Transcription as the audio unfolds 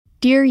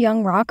Dear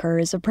Young Rocker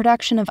is a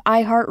production of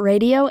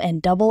iHeartRadio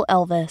and Double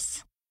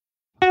Elvis.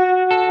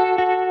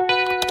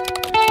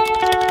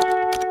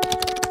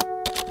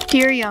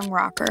 Dear Young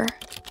Rocker,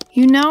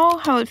 you know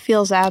how it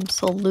feels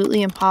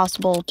absolutely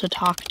impossible to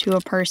talk to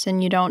a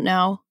person you don't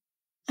know?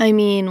 I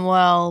mean,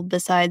 well,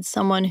 besides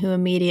someone who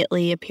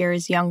immediately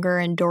appears younger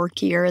and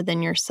dorkier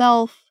than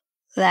yourself,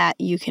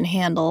 that you can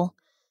handle.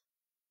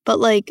 But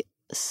like,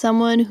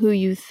 someone who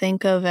you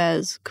think of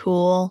as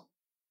cool,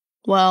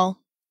 well,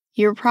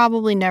 you're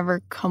probably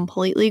never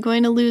completely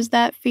going to lose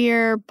that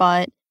fear,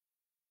 but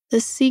the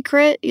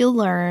secret you'll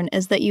learn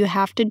is that you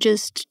have to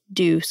just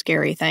do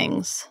scary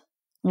things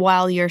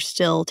while you're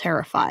still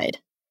terrified.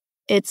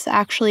 It's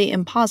actually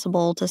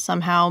impossible to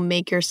somehow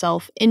make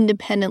yourself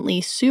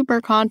independently super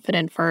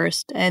confident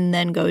first and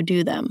then go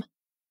do them.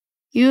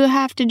 You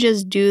have to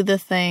just do the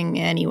thing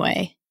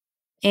anyway.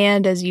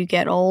 And as you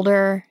get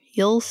older,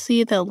 you'll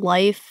see that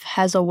life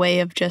has a way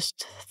of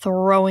just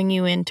throwing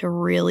you into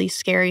really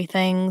scary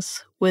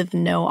things with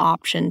no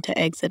option to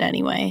exit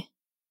anyway.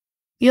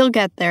 You'll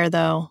get there,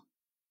 though.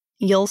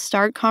 You'll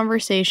start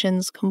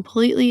conversations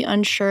completely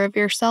unsure of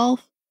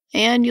yourself,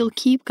 and you'll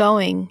keep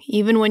going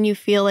even when you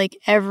feel like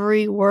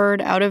every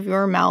word out of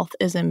your mouth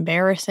is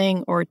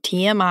embarrassing or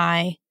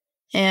TMI,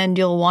 and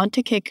you'll want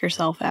to kick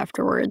yourself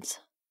afterwards.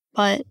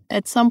 But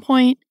at some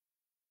point,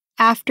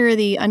 after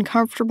the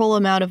uncomfortable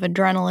amount of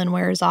adrenaline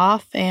wears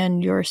off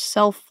and your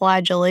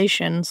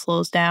self-flagellation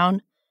slows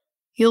down,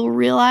 you'll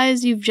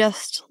realize you've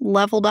just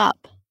leveled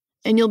up,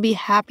 and you'll be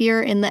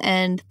happier in the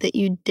end that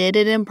you did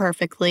it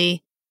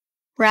imperfectly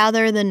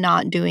rather than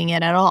not doing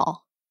it at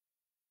all.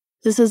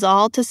 This is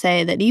all to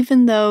say that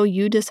even though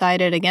you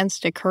decided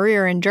against a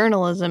career in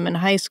journalism in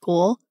high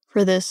school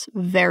for this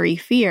very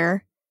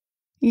fear,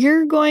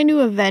 you're going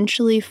to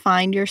eventually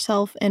find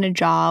yourself in a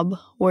job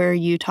where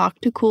you talk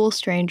to cool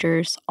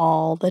strangers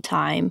all the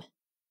time.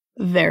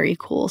 Very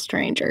cool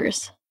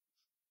strangers.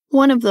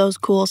 One of those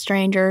cool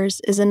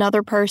strangers is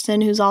another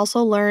person who's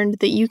also learned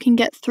that you can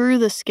get through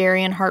the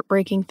scary and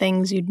heartbreaking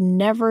things you'd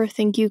never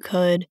think you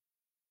could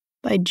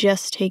by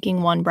just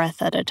taking one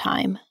breath at a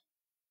time.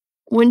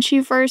 When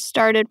she first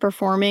started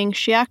performing,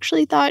 she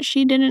actually thought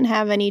she didn't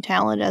have any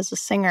talent as a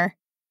singer.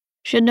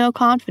 She had no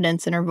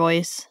confidence in her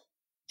voice,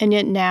 and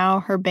yet now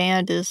her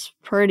band is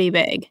pretty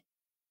big.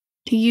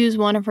 To use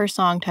one of her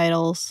song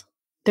titles,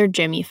 they're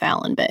Jimmy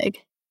Fallon big.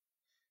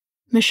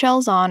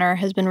 Michelle Zauner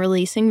has been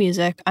releasing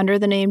music under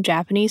the name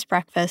Japanese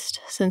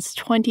Breakfast since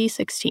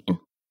 2016.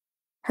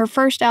 Her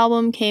first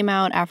album came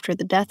out after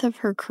the death of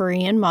her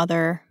Korean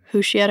mother,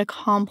 who she had a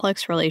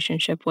complex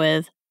relationship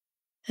with,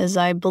 as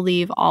I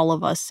believe all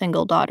of us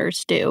single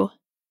daughters do.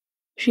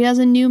 She has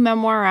a new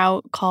memoir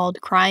out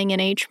called Crying in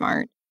H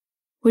Mart,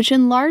 which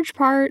in large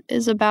part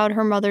is about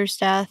her mother's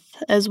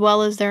death, as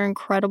well as their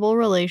incredible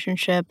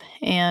relationship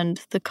and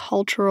the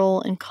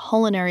cultural and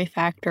culinary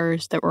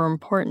factors that were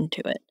important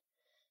to it.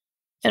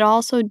 It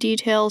also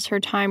details her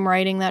time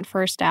writing that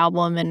first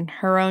album and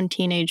her own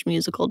teenage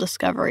musical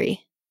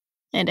discovery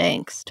and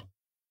angst.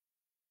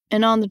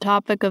 And on the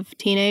topic of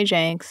teenage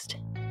angst,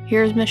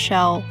 here's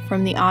Michelle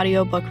from the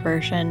audiobook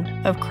version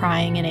of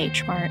Crying in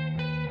H Mart.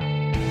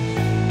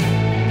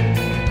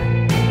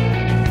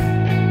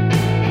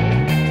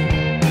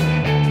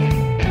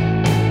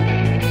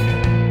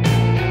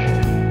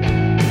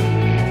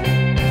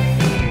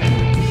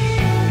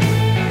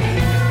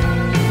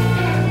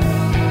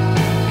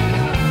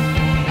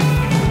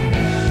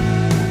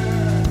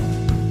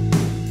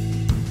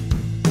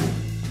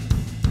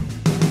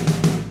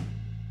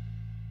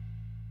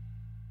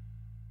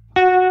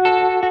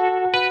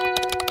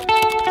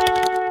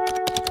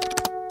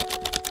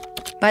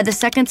 By the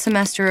second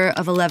semester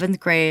of 11th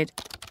grade,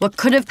 what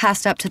could have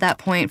passed up to that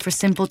point for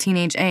simple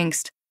teenage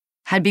angst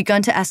had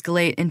begun to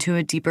escalate into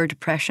a deeper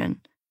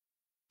depression.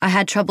 I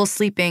had trouble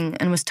sleeping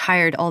and was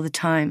tired all the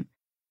time.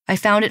 I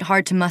found it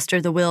hard to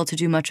muster the will to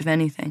do much of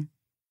anything.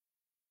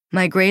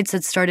 My grades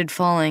had started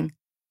falling,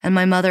 and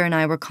my mother and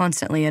I were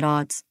constantly at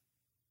odds.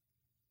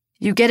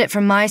 You get it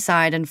from my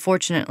side, and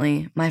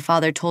fortunately, my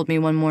father told me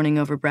one morning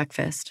over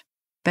breakfast.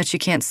 Bet you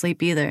can't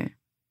sleep either.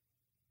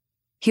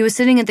 He was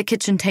sitting at the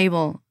kitchen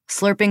table,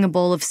 slurping a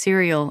bowl of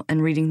cereal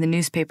and reading the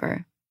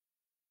newspaper.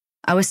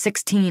 I was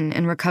 16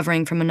 and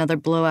recovering from another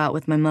blowout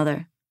with my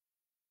mother.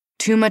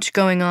 Too much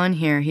going on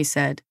here, he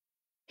said.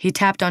 He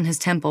tapped on his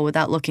temple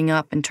without looking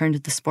up and turned to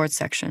the sports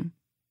section.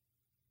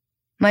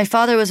 My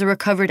father was a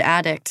recovered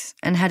addict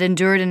and had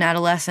endured an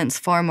adolescence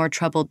far more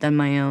troubled than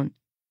my own.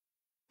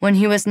 When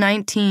he was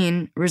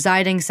 19,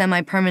 residing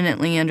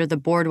semi-permanently under the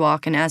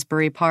boardwalk in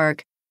Asbury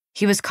Park,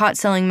 he was caught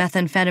selling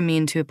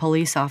methamphetamine to a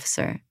police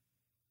officer.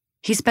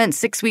 He spent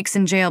 6 weeks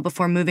in jail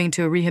before moving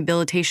to a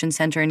rehabilitation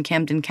center in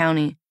Camden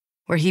County,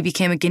 where he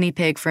became a guinea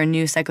pig for a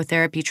new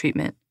psychotherapy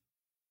treatment.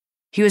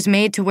 He was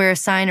made to wear a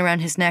sign around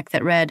his neck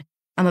that read,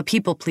 "I'm a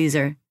people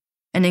pleaser,"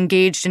 and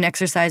engaged in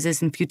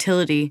exercises in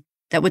futility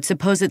that would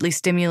supposedly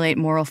stimulate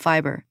moral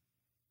fiber.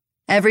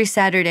 Every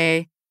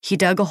Saturday, he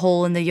dug a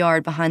hole in the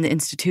yard behind the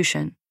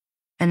institution,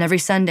 and every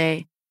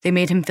Sunday, they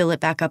made him fill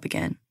it back up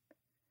again.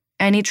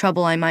 Any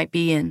trouble I might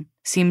be in,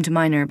 seemed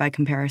minor by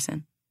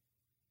comparison.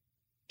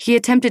 He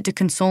attempted to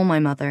console my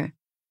mother,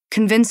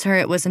 convince her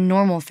it was a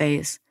normal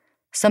phase,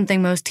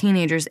 something most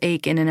teenagers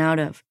ache in and out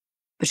of,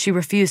 but she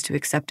refused to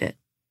accept it.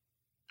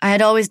 I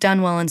had always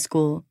done well in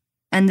school,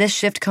 and this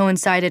shift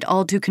coincided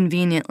all too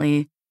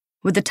conveniently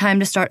with the time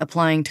to start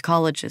applying to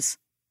colleges.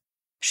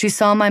 She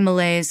saw my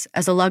malaise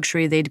as a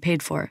luxury they'd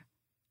paid for.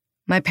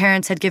 My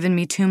parents had given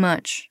me too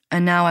much,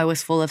 and now I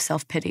was full of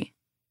self-pity.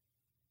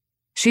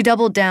 She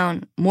doubled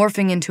down,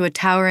 morphing into a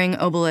towering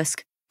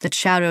obelisk that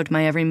shadowed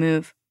my every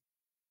move.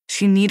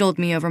 She needled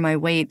me over my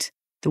weight,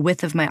 the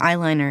width of my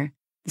eyeliner,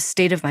 the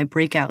state of my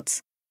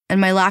breakouts, and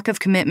my lack of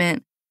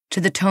commitment to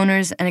the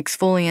toners and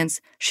exfoliants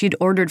she'd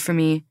ordered for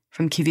me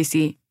from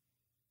QVC.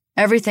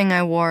 Everything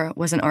I wore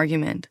was an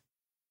argument.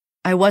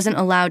 I wasn't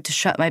allowed to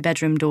shut my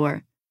bedroom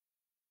door.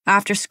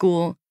 After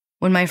school,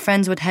 when my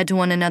friends would head to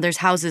one another's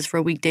houses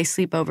for weekday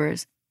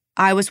sleepovers,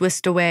 I was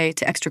whisked away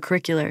to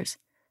extracurriculars,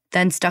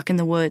 then stuck in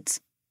the woods,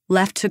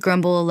 left to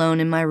grumble alone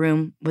in my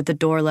room with the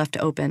door left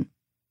open.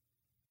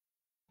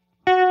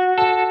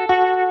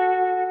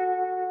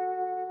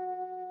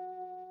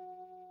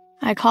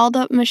 I called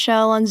up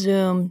Michelle on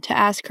Zoom to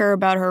ask her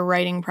about her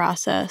writing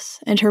process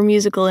and her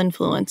musical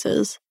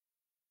influences,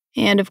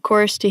 and of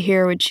course to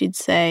hear what she'd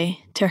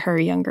say to her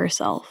younger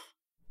self.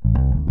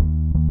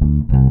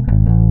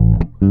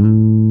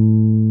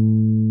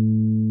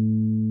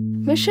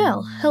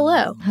 Michelle,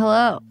 hello.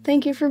 Hello.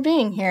 Thank you for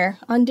being here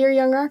on Dear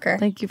Young Rocker.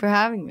 Thank you for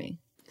having me.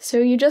 So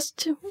you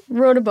just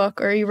wrote a book,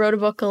 or you wrote a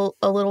book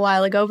a little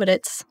while ago, but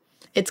it's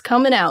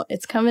coming out.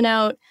 It's coming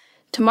out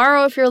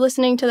tomorrow if you're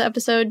listening to the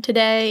episode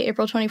today,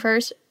 April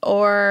 21st,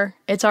 or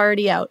it's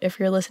already out if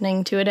you're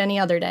listening to it any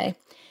other day.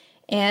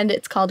 And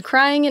it's called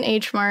Crying in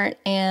H Mart,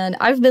 and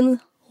I've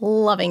been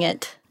loving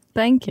it.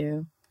 Thank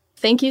you.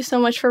 Thank you so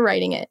much for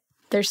writing it.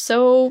 There's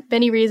so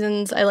many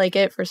reasons I like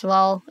it. First of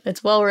all,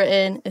 it's well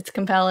written, it's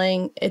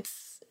compelling,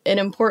 it's an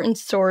important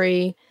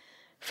story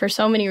for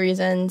so many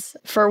reasons.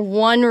 For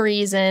one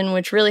reason,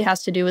 which really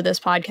has to do with this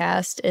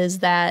podcast, is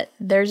that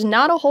there's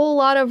not a whole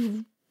lot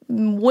of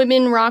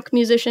women rock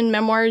musician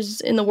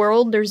memoirs in the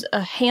world. There's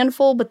a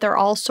handful, but they're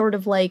all sort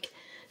of like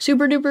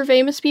super duper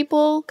famous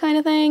people kind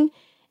of thing.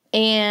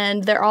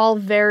 And they're all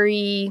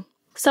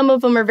some of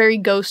them are very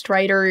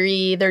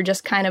ghostwritery. They're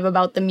just kind of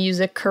about the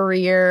music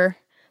career.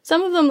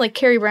 Some of them, like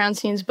Carrie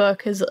Brownstein's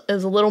book, is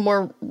a little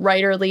more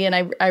writerly,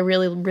 and I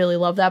really, really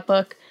love that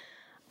book.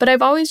 But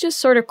I've always just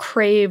sort of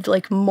craved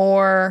like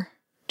more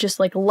just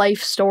like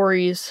life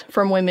stories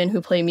from women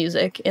who play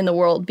music in the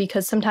world,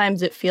 because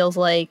sometimes it feels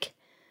like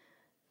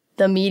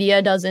the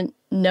media doesn't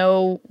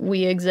know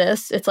we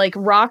exist. It's like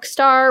rock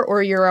star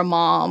or you're a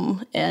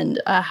mom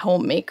and a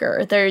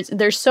homemaker.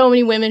 There's so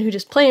many women who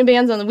just play in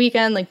bands on the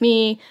weekend like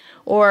me,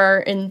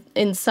 or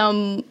in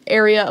some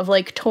area of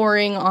like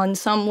touring on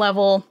some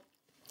level.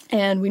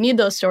 And we need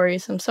those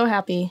stories. I'm so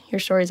happy your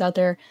story's out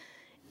there.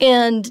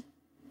 And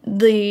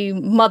the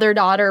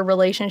mother-daughter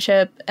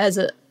relationship as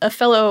a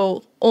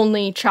fellow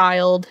only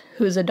child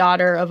who's a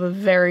daughter of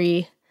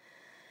a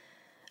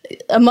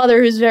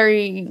mother who's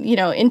very,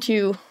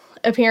 into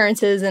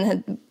appearances and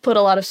had put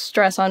a lot of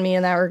stress on me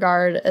in that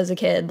regard as a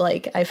kid.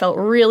 Like, I felt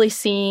really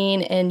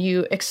seen, and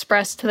you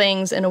expressed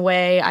things in a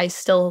way I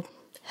still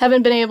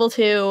haven't been able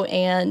to.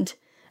 And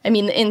I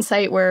mean, the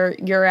insight where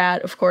you're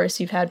at, of course,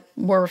 you've had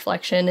more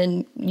reflection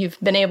and you've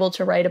been able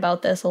to write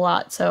about this a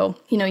lot. So,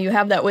 you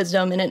have that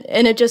wisdom,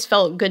 and it just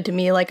felt good to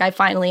me. Like, I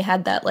finally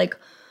had that, like,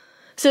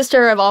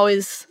 sister I've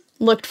always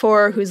looked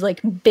for who's,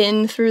 like,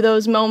 been through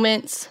those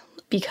moments,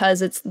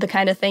 because it's the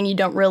kind of thing you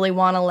don't really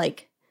want to,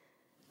 like,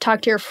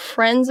 talk to your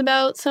friends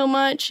about so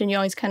much, and you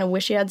always kind of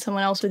wish you had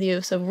someone else with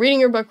you. So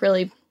reading your book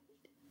really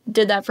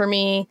did that for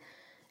me.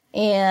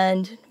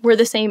 And we're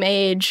the same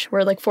age.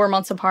 We're, like, 4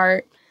 months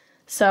apart.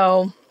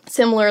 So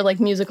similar, like,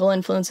 musical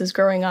influences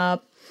growing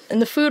up. And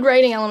the food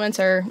writing elements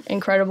are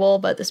incredible,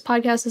 but this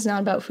podcast is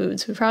not about food,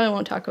 so we probably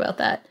won't talk about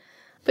that.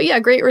 But yeah,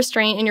 great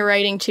restraint in your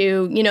writing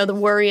too. The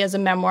worry as a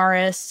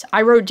memoirist.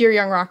 I wrote Dear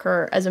Young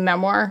Rocker as a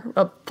memoir,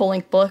 a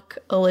full-length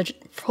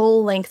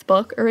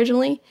book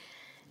originally.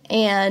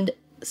 And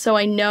so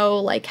I know,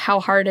 like, how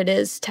hard it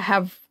is to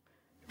have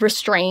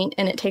restraint,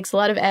 and it takes a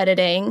lot of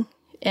editing,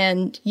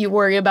 and you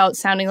worry about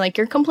sounding like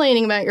you're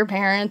complaining about your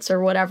parents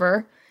or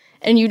whatever.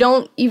 And you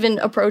don't even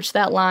approach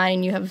that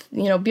line. You have,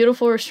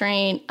 beautiful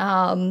restraint.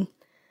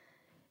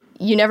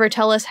 You never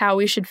tell us how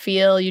we should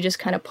feel. You just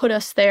kind of put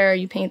us there.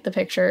 You paint the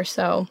picture.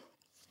 So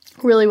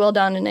really well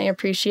done. And I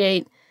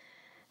appreciate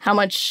how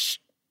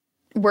much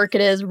work it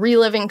is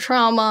reliving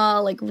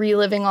trauma, like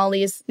reliving all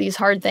these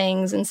hard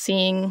things and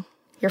seeing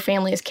your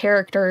family as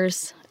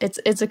characters.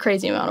 It's a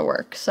crazy amount of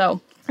work. So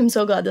I'm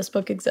so glad this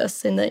book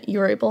exists and that you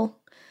were able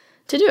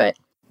to do it.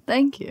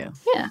 Thank you.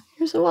 Yeah,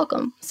 you're so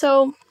welcome.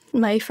 So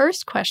my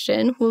first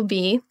question will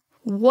be,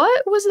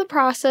 what was the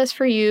process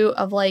for you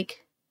of,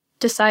 like,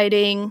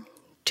 deciding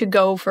to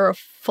go for a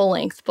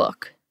full-length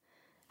book?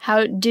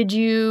 How did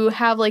you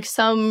have, like,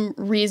 some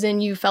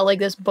reason you felt like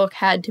this book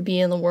had to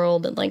be in the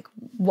world, and, like,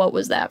 what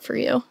was that for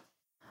you?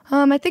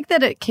 I think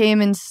that it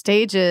came in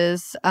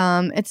stages.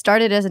 It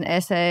started as an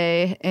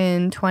essay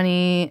in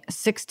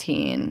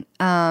 2016.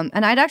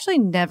 And I'd actually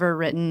never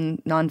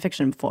written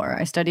nonfiction before.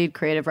 I studied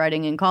creative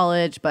writing in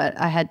college, but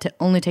I had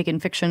only taken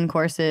fiction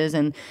courses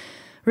and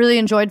really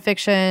enjoyed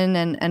fiction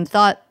and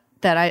thought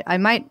that I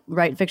might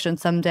write fiction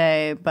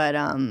someday. But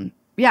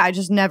yeah, I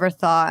just never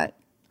thought.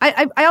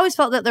 I always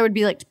felt that there would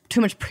be like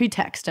too much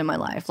pretext in my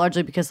life,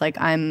 largely because like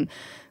I'm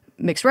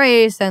mixed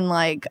race and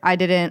like I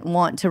didn't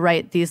want to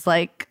write these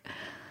like,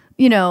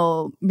 you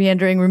know,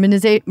 meandering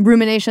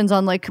ruminations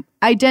on like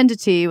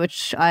identity,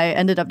 which I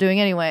ended up doing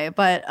anyway.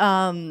 But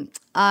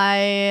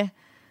I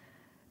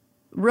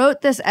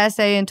wrote this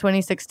essay in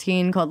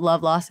 2016 called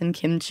Love, Loss, and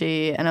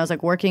Kimchi. And I was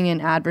like working in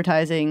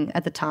advertising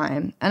at the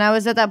time. And I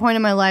was at that point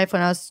in my life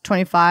when I was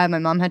 25. My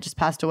mom had just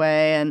passed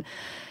away. And,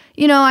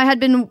 you know, I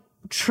had been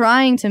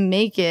trying to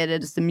make it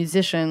as a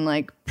musician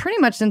like pretty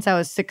much since I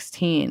was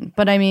 16,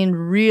 but I mean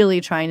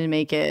really trying to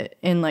make it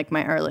in like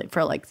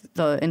for like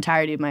the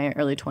entirety of my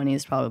early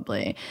 20s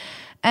probably.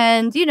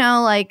 And you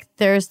know, like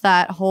there's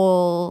that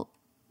whole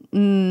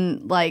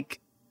like,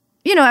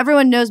 you know,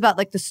 everyone knows about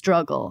like the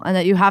struggle and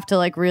that you have to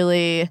like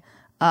really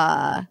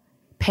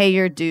pay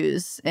your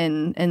dues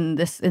in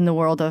the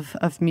world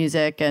of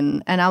music,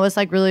 and I was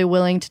like really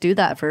willing to do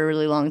that for a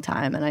really long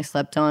time, and I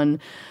slept on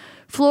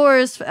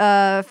floors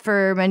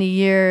for many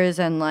years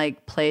and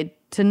like played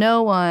to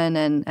no one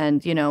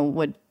and you know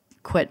would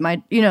quit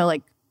my, you know,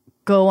 like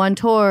go on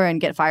tour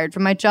and get fired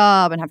from my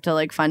job and have to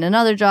like find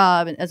another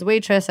job as a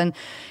waitress. And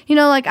you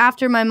know, like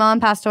after my mom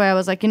passed away, I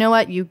was like, you know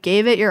what, you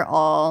gave it your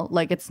all,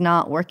 like it's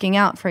not working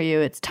out for you,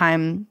 it's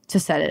time to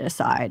set it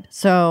aside.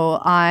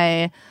 So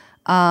I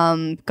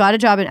got a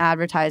job in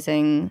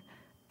advertising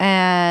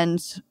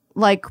and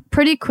like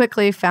pretty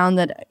quickly found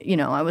that, you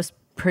know, I was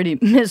pretty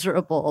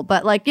miserable,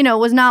 but like, you know,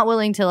 was not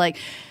willing to like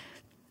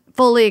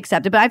fully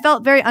accept it. But I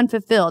felt very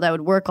unfulfilled. I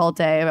would work all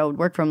day. I would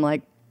work from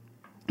like,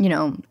 you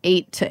know,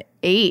 8 to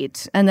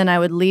 8. And then I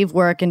would leave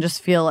work and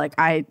just feel like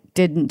I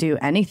didn't do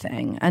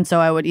anything. And so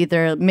I would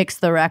either mix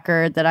the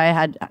record that I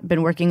had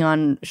been working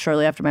on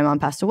shortly after my mom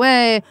passed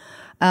away.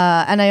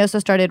 And I also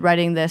started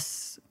writing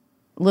this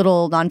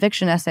little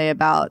nonfiction essay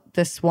about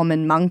this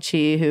woman,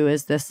 Mangchi, who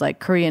is this like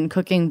Korean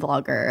cooking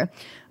vlogger.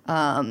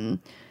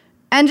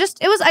 And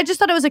I just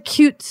thought it was a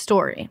cute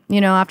story.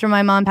 You know, after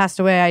my mom passed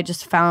away, I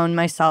just found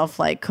myself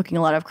like cooking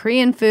a lot of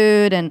Korean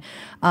food. And,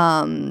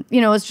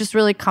 you know, it was just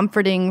really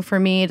comforting for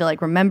me to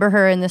like remember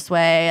her in this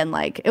way. And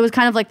like, it was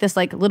kind of like this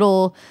like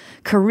little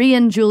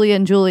Korean Julia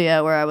and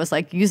Julia where I was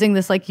like using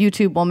this like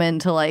YouTube woman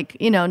to like,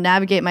 you know,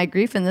 navigate my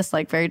grief in this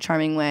like very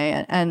charming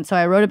way. And so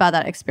I wrote about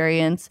that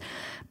experience.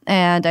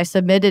 And I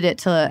submitted it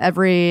to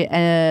every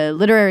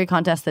literary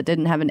contest that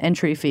didn't have an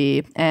entry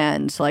fee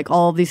and like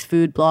all of these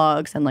food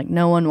blogs, and like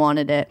no one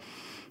wanted it.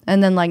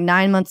 And then like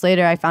 9 months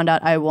later, I found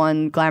out I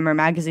won Glamour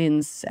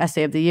Magazine's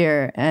Essay of the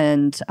Year.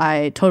 And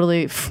I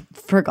totally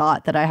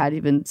forgot that I had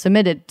even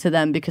submitted to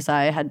them because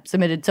I had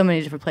submitted so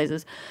many different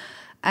places.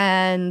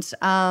 And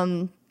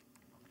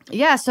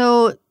yeah,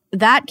 so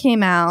that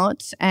came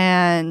out,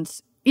 and,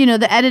 you know,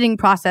 the editing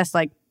process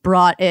like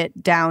brought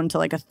it down to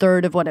like a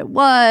third of what it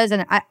was.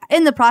 And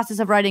in the process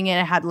of writing it,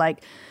 I had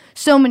like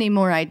so many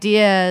more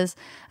ideas.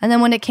 And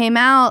then when it came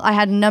out, I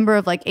had a number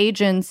of like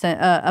agents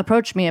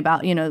approach me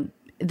about, you know,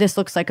 this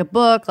looks like a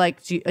book.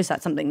 Like, is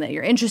that something that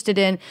you're interested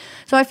in?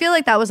 So I feel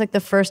like that was like the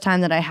first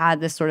time that I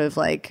had this sort of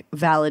like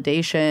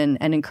validation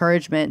and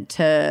encouragement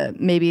to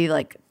maybe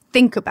like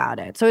think about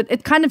it. So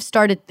it kind of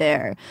started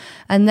there.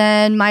 And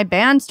then my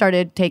band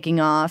started taking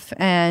off,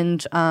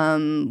 and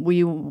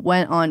we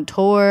went on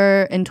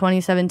tour in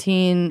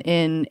 2017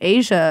 in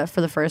Asia for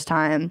the first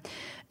time.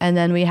 And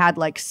then we had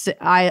like,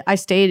 I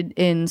stayed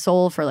in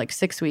Seoul for like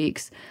 6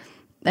 weeks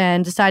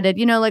and decided,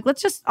 you know, like,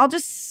 I'm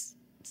just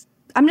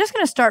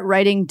going to start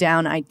writing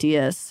down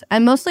ideas,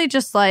 and mostly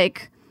just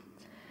like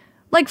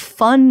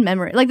fun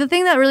memory. Like the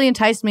thing that really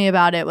enticed me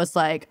about it was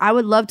like, I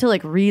would love to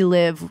like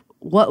relive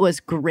what was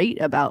great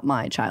about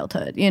my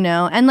childhood, you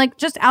know, and like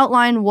just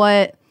outline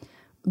what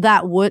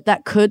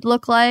that could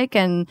look like.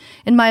 And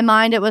in my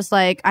mind, it was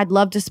like, I'd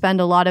love to spend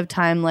a lot of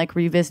time like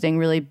revisiting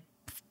really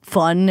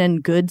fun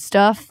and good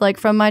stuff like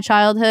from my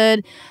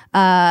childhood,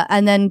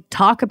 and then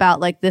talk about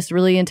like this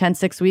really intense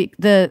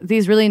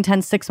these really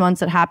intense 6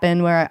 months that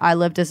happened where I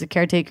lived as a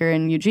caretaker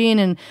in Eugene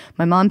and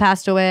my mom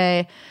passed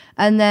away,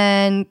 and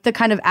then the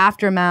kind of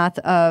aftermath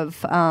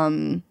of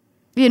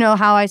you know,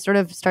 how I sort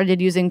of started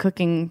using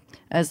cooking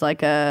as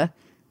like a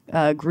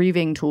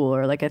grieving tool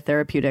or like a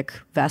therapeutic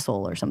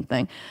vessel or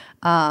something.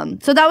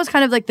 So that was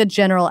kind of like the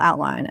general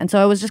outline. And so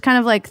I was just kind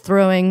of like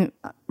throwing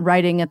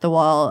writing at the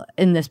wall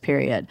in this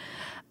period.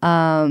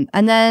 And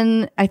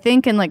then I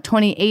think in like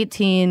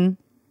 2018,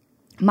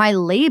 my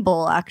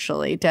label,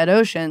 actually, Dead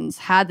Oceans,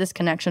 had this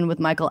connection with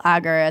Michael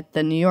Agar at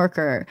The New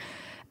Yorker.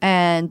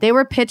 And they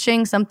were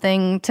pitching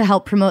something to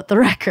help promote the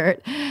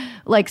record,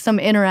 like some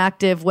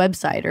interactive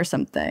website or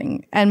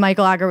something. And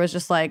Michael Agar was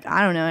just like,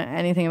 I don't know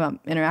anything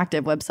about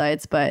interactive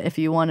websites, but if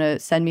you want to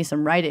send me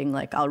some writing,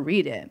 like I'll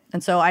read it.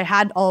 And so I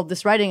had all of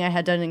this writing I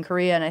had done in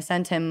Korea, and I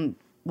sent him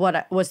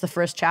was the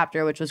first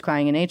chapter, which was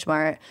Crying in H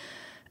Mart.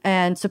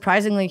 And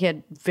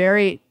surprisingly,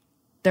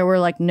 there were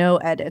like no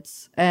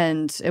edits,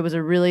 and it was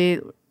a really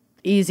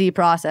easy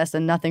process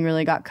and nothing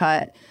really got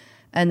cut.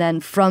 And then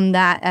from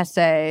that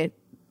essay,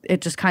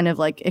 it just kind of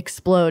like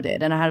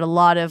exploded, and I had a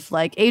lot of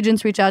like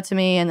agents reach out to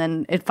me, and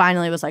then it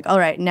finally was like, all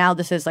right, now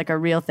this is like a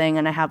real thing,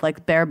 and I have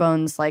like bare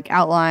bones like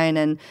outline,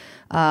 and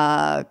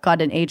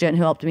got an agent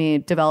who helped me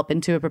develop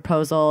into a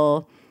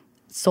proposal,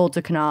 sold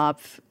to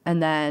Knopf,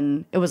 and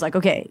then it was like,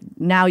 okay,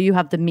 now you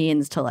have the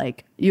means to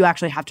like, you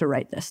actually have to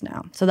write this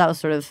now. So that was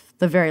sort of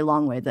the very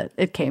long way that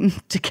it came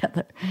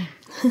together.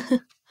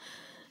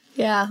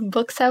 Yeah,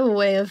 books have a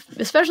way of,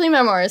 especially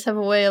memoirs, have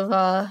a way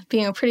of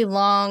being a pretty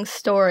long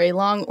story,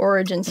 long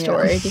origin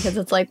story, because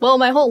it's like, well,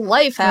 my whole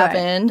life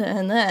happened,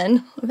 and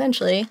then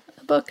eventually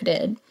a book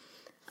did.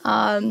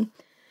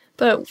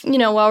 But, you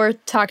know, while we're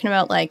talking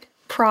about like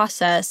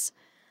process,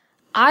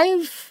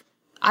 I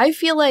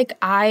feel like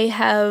I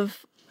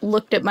have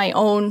looked at my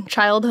own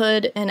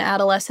childhood and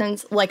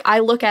adolescence. Like, I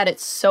look at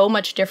it so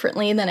much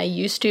differently than I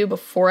used to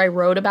before I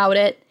wrote about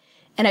it.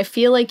 And I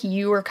feel like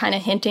you were kind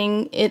of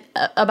hinting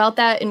about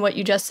that in what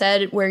you just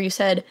said, where you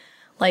said,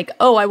 like,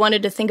 oh, I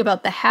wanted to think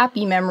about the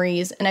happy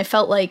memories. And I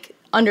felt like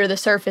under the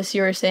surface,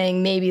 you were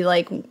saying maybe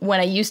like when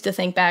I used to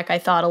think back, I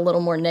thought a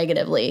little more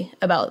negatively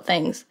about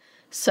things.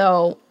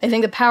 So I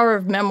think the power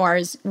of memoir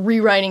is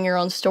rewriting your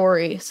own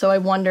story. So I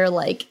wonder,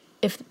 like,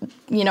 if,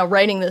 you know,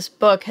 writing this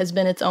book has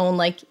been its own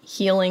like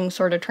healing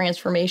sort of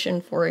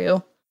transformation for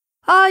you.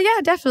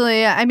 Yeah,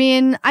 definitely. I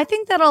mean, I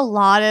think that a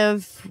lot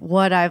of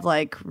what I've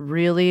like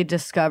really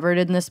discovered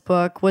in this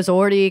book was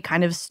already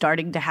kind of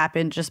starting to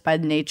happen just by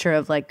the nature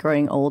of like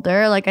growing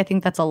older. Like, I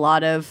think that's a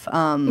lot of,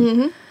 I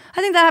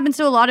think that happens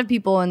to a lot of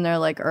people in their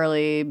like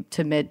early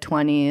to mid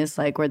 20s,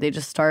 like where they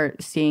just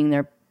start seeing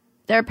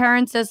their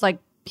parents as like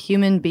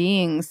human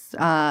beings,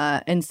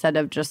 instead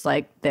of just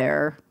like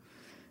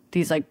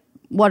these like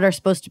what are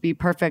supposed to be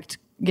perfect,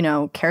 you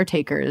know,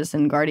 caretakers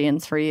and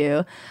guardians for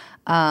you.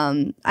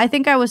 I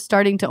think I was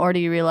starting to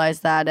already realize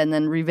that, and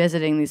then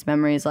revisiting these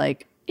memories,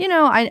 like, you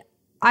know,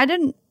 I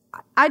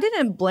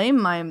didn't blame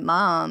my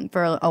mom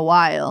for a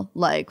while,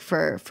 like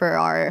for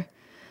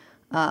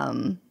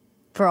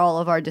all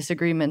of our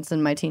disagreements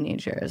in my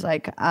teenage years,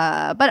 like,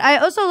 but I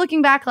also,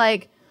 looking back,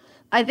 like,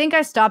 I think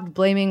I stopped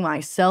blaming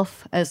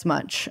myself as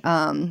much,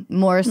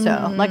 more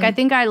so. Like, I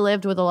think I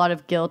lived with a lot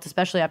of guilt,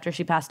 especially after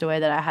she passed away,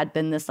 that I had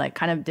been this like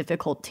kind of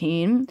difficult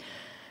teen.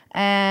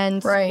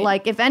 And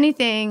like, if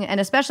anything, and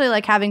especially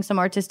like having some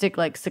artistic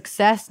like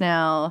success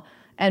now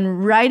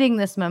and writing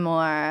this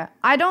memoir,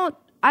 I don't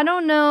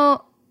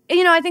know,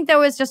 you know, I think there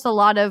was just a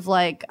lot of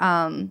like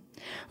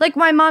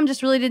my mom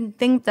just really didn't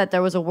think that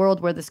there was a world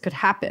where this could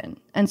happen.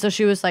 And so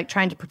she was like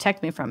trying to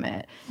protect me from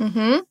it.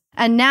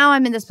 And now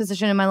I'm in this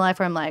position in my life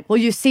where I'm like, well,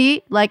 you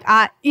see, like,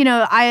 I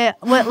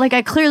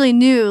clearly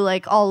knew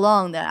like all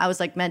along that I was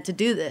like meant to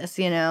do this,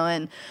 you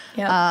know,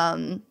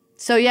 and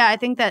so, yeah, I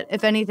think that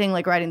if anything,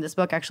 like writing this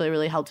book actually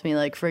really helped me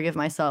like forgive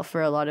myself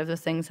for a lot of the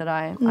things that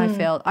I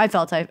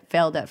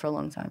failed at for a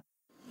long time.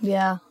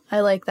 Yeah, I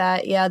like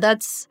that. Yeah,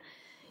 that's,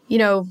 you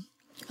know,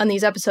 on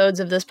these episodes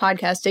of this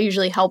podcast, I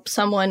usually help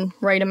someone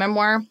write a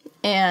memoir,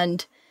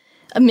 and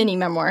a mini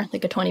memoir,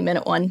 like a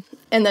 20-minute one.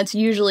 And that's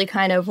usually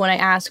kind of when I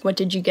ask, what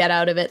did you get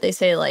out of it? They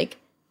say, like,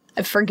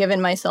 I've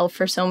forgiven myself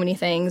for so many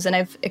things, and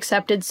I've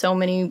accepted so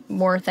many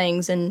more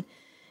things, and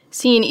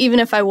seen,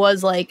 even if I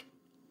was like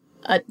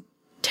a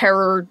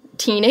terror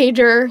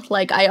teenager,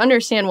 like, I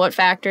understand what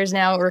factors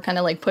now were kind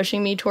of like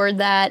pushing me toward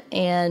that,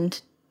 and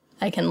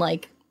I can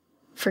like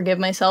forgive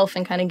myself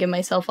and kind of give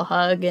myself a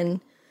hug. And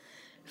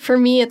for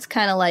me, it's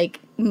kind of like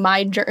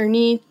my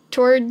journey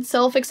toward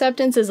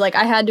self-acceptance is like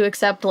I had to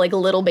accept like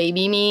little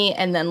baby me,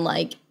 and then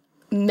like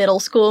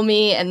middle school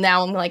me, and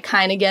now I'm like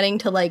kind of getting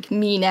to like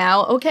me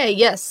now. Okay,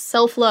 yes,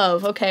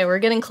 self-love. Okay, we're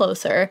getting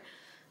closer.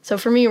 So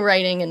for me,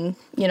 writing and,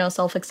 you know,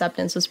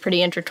 self-acceptance was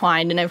pretty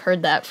intertwined, and I've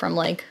heard that from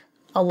like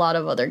a lot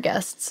of other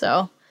guests.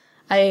 So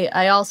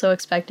I also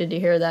expected to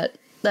hear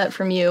that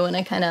from you, and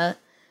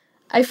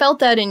I felt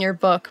that in your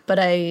book, but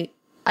I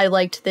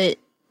liked that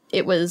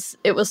it was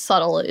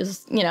subtle. It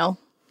was, you know,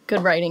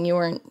 good writing. You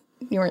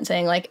weren't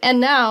saying like,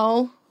 and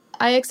now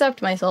I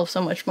accept myself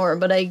so much more,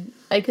 but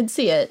I could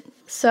see it.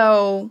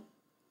 So,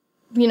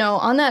 you know,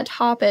 on that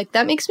topic,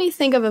 that makes me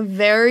think of a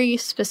very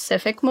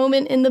specific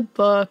moment in the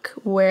book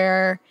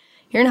where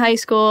you're in high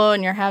school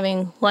and you're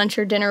having lunch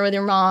or dinner with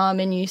your mom,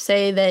 and you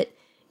say that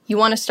you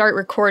want to start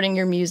recording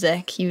your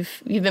music.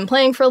 You've been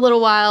playing for a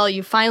little while.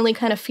 You finally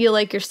kind of feel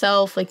like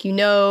yourself, like, you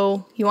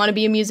know, you want to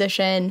be a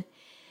musician.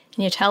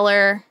 And you tell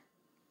her,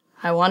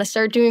 I want to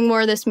start doing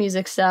more of this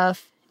music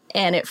stuff.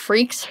 And it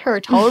freaks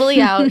her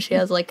totally out. She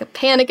has like a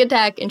panic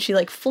attack, and she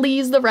like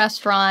flees the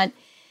restaurant.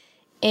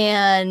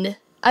 And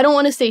I don't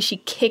want to say she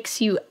kicks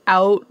you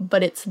out,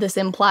 but it's this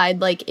implied,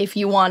 like, if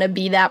you want to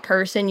be that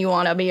person, you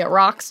want to be a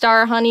rock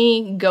star,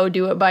 honey, go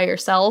do it by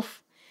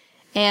yourself.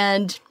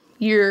 And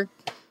you're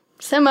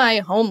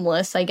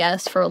semi-homeless, I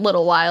guess, for a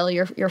little while.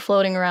 You're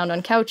floating around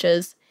on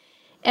couches.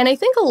 And I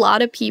think a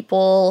lot of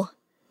people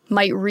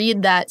might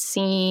read that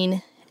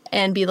scene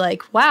and be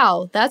like,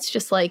 wow, that's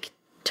just like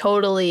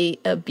totally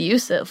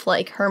abusive.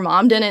 Like her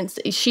mom didn't,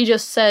 she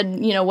just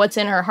said, you know, what's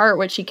in her heart,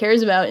 what she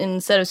cares about. And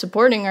instead of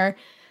supporting her,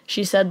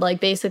 she said like,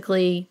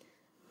 basically,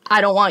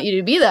 I don't want you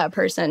to be that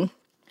person.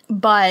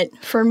 But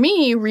for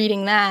me,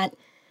 reading that,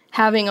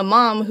 having a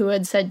mom who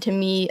had said to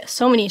me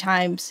so many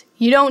times,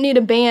 you don't need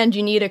a band,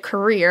 you need a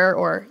career,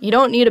 or you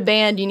don't need a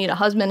band, you need a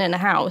husband and a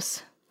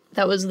house.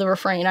 That was the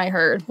refrain I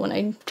heard when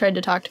I tried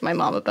to talk to my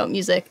mom about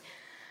music.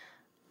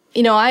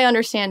 You know, I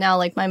understand now,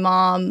 like, my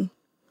mom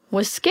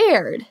was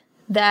scared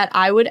that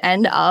I would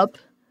end up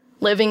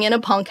living in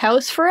a punk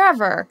house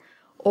forever.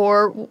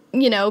 Or,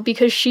 you know,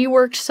 because she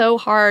worked so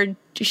hard,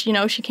 you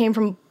know, she came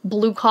from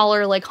blue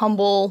collar, like,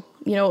 humble,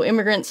 you know,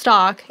 immigrant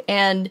stock,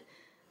 and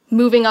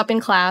moving up in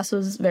class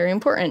was very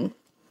important.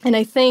 And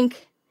I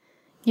think,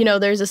 you know,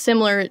 there's a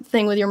similar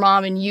thing with your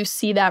mom, and you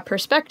see that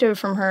perspective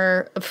from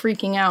her of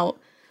freaking out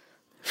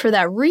for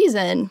that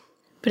reason.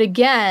 But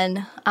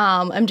again,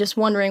 I'm just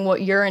wondering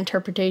what your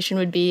interpretation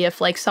would be if,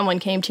 like, someone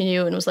came to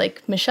you and was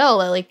like,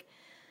 Michelle, I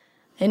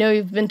know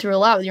you've been through a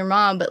lot with your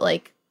mom, but,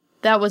 like,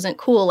 that wasn't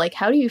cool. Like,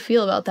 how do you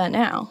feel about that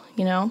now,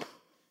 you know?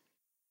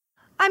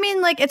 I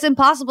mean, like, it's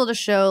impossible to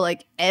show,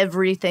 like,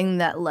 everything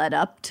that led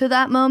up to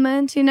that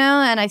moment, you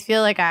know? And I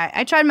feel like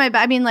I tried my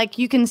best. I mean, like,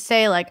 you can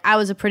say, like, I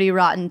was a pretty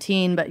rotten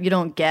teen, but you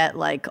don't get,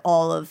 like,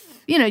 all of,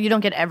 you know, you don't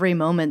get every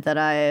moment that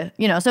I,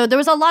 you know. So there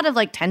was a lot of,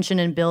 like, tension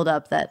and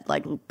buildup that,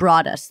 like,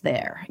 brought us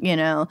there, you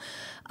know?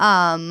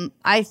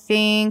 I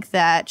think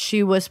that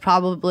she was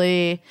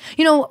probably,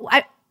 you know,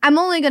 I'm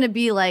only going to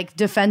be, like,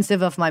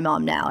 defensive of my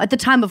mom now. At the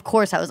time, of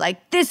course, I was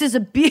like, this is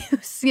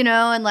abuse, you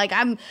know? And, like,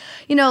 I'm,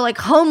 you know, like,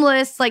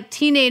 homeless, like,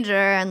 teenager,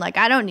 and, like,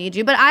 I don't need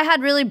you. But I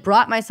had really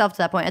brought myself to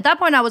that point. At that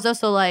point, I was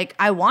also like,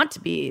 I want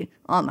to be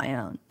on my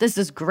own. This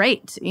is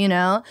great, you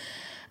know?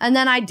 And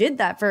then I did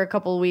that for a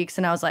couple of weeks,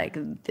 and I was like,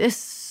 this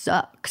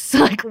sucks.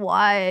 Like,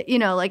 why? You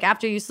know, like,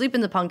 after you sleep in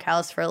the punk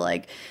house for,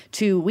 like,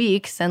 2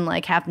 weeks and,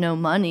 like, have no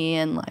money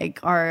and, like,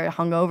 are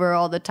hungover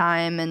all the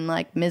time and,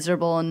 like,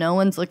 miserable and no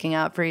one's looking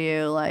out for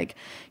you, like,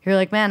 you're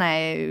like, man,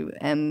 I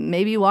am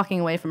maybe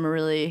walking away from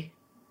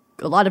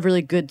a lot of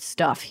really good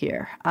stuff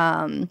here.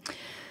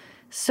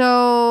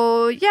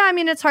 So, yeah, I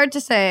mean, it's hard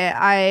to say.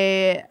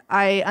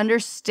 I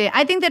understand.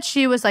 I think that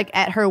she was, like,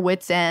 at her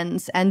wit's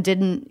ends and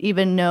didn't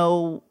even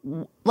know,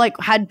 like,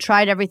 had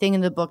tried everything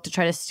in the book to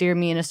try to steer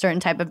me in a certain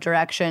type of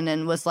direction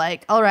and was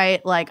like, all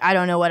right, like, I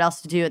don't know what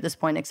else to do at this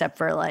point except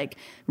for, like,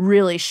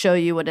 really show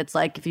you what it's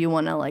like if you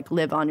want to, like,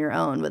 live on your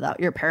own without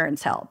your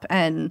parents' help.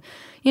 And,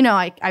 you know,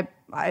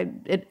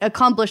 it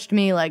accomplished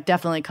me, like,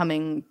 definitely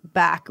coming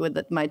back with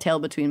my tail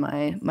between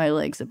my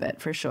legs a bit,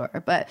 for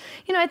sure. But,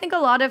 you know, I think a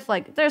lot of,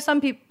 like, there's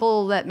some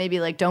people that maybe,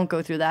 like, don't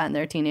go through that in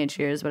their teenage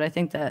years. But I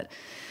think that,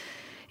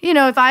 you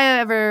know, if I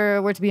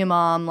ever were to be a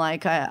mom,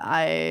 like,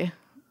 I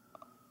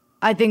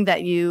think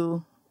that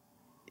you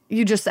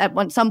just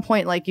at some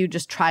point, like, you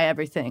just try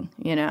everything,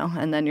 you know,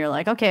 and then you're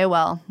like, okay,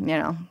 well, you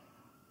know,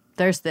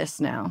 there's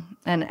this now.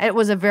 And it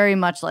was a very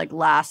much, like,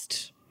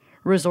 last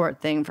resort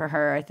thing for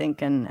her, I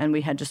think, and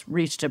we had just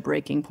reached a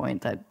breaking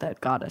point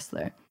that got us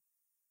there.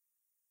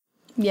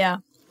 Yeah.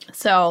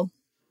 So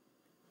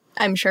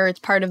I'm sure it's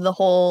part of the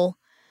whole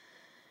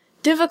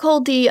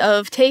difficulty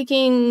of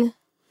taking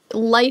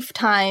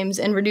lifetimes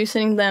and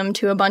reducing them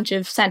to a bunch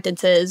of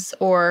sentences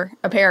or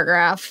a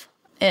paragraph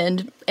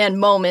and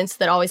moments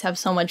that always have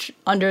so much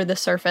under the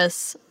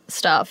surface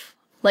stuff.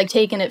 Like,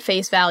 taken at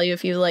face value,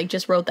 if you, like,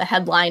 just wrote the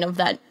headline of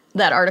that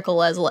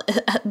article as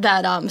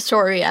that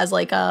story as,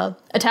 like, a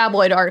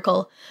tabloid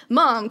article,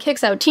 mom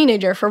kicks out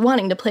teenager for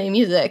wanting to play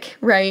music,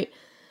 right?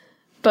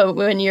 But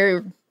when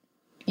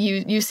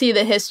you see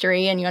the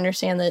history and you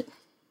understand that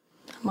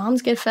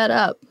moms get fed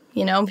up,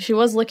 you know, she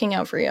was looking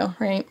out for you,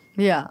 right?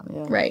 Yeah.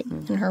 Right,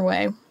 in her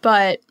way.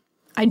 But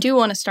I do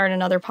want to start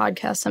another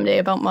podcast someday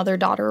about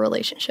mother-daughter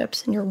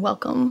relationships, and you're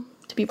welcome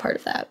to be part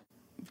of that.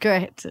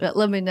 Great.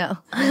 Let me know.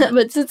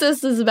 But since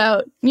this is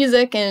about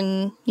music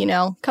and, you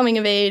know, coming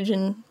of age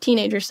and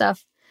teenager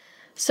stuff,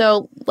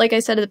 so like I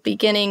said at the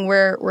beginning,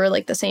 we're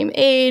like the same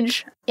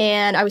age.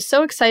 And I was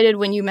so excited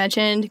when you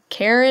mentioned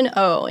Karen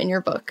O in your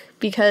book,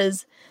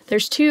 because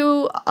there's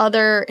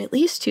at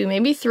least two,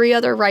 maybe three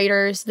other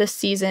writers this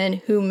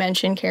season who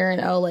mentioned Karen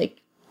O,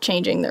 like,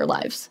 changing their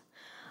lives.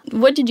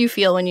 What did you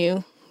feel when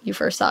you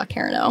first saw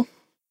Karen O?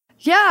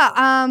 Yeah,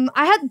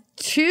 I had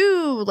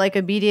two, like,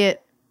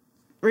 immediate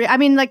I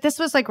mean, like, this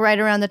was, like, right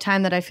around the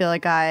time that I feel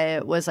like I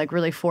was, like,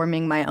 really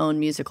forming my own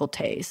musical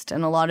taste.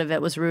 And a lot of it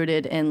was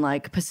rooted in,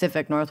 like,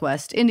 Pacific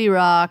Northwest indie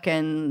rock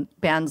and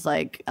bands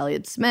like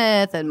Elliott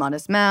Smith and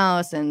Modest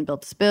Mouse and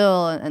Built to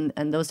Spill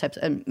and those types,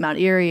 and Mount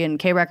Eerie and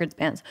K Records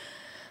bands.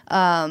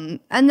 And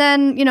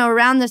then, you know,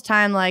 around this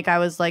time, like, I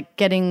was, like,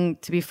 getting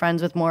to be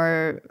friends with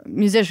more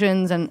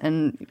musicians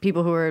and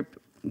people who were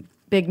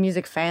big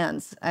music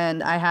fans.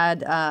 And I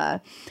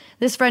had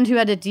this friend who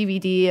had a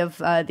DVD of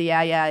the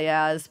Yeah Yeah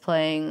Yeahs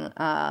playing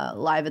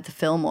live at the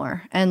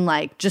Fillmore, and,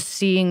 like, just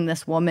seeing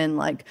this woman,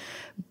 like,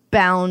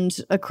 bound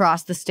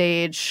across the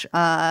stage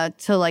to,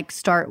 like,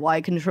 start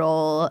Y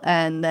Control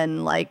and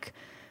then, like,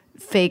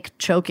 fake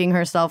choking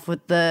herself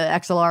with the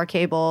XLR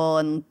cable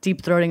and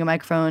deep throating a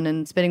microphone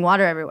and spitting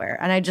water everywhere.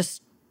 And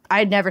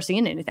I'd never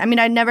seen anything. I mean,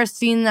 I'd never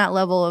seen that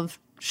level of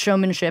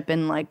showmanship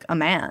in like a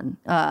man.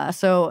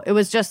 So it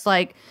was just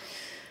like,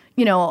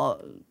 you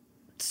know,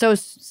 so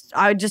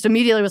I just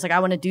immediately was like, I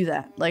want to do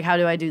that. Like, how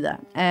do I do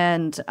that?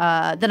 And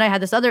then I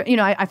had this other, you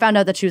know, I found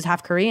out that she was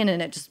half Korean,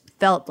 and it just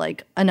felt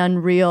like an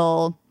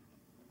unreal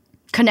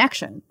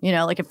connection, you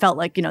know, like it felt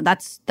like, you know,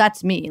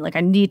 that's me. Like,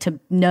 I need to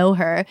know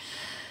her.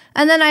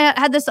 And then I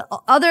had this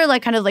other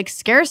like kind of like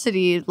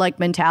scarcity like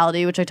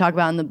mentality, which I talk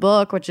about in the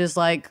book, which is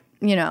like,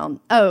 you know,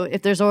 oh,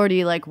 if there's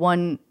already like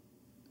one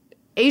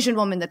Asian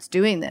woman that's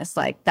doing this,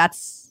 like that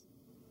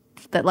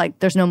like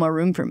there's no more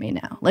room for me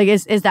now. Like,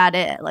 is that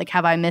it? Like,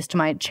 have I missed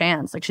my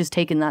chance? Like, she's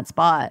taken that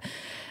spot.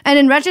 And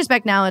in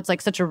retrospect now, it's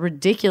like such a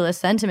ridiculous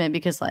sentiment,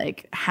 because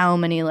like how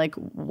many like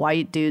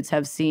white dudes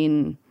have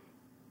seen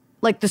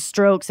like the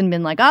Strokes and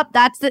been like, oh,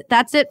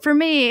 that's it for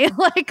me.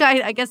 Like,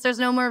 I guess there's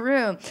no more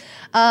room.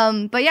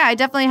 But yeah, I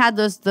definitely had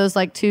those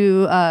like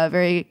two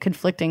very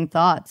conflicting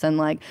thoughts. And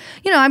like,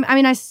 you know, I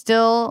mean, I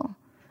still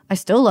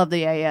love the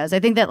Yeah-Yeahs. I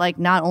think that like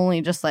not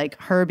only just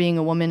like her being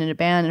a woman in a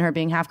band and her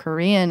being half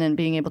Korean and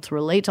being able to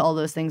relate to all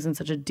those things in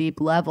such a deep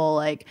level,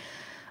 like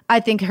I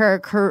think her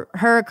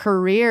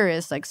career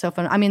is like so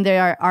fun. I mean, they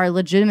are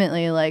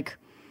legitimately like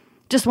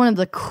just one of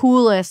the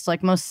coolest,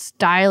 like most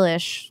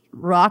stylish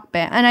rock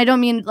band. And I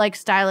don't mean like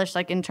stylish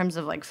like in terms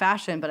of like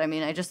fashion, but I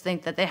mean, I just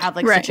think that they have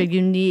like such a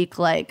unique,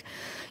 like,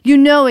 you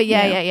know, a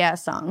Yeah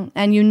song,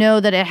 and you know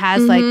that it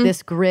has like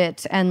this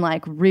grit and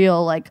like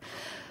real like,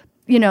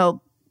 you know,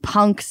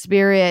 punk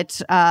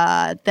spirit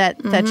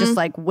that just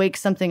like wakes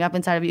something up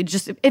inside of you.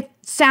 Just it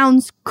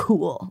sounds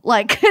cool.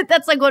 Like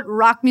that's like what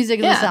rock music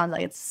sounds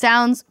like. It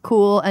sounds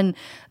cool, and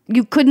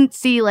you couldn't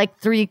see like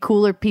three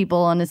cooler people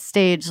on a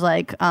stage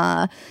like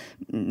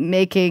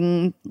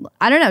making,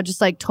 I don't know,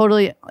 just like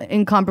totally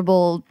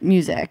incomparable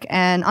music.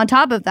 And on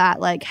top of that,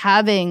 like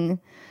having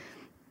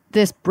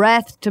this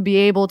breadth to be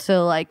able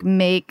to like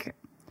make,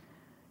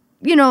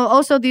 you know,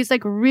 also these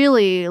like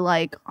really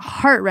like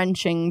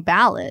heart-wrenching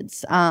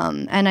ballads.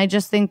 And I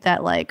just think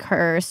that like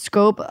her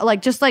scope,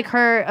 like just like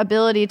her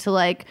ability to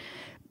like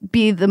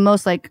be the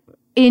most like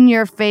in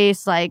your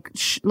face, like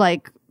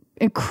like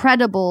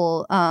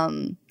incredible,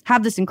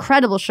 have this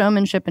incredible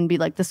showmanship and be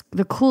like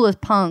the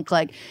coolest punk,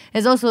 like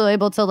is also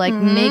able to like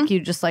make you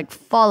just like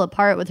fall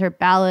apart with her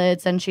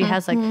ballads. And she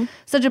has like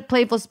such a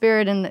playful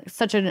spirit and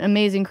such an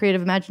amazing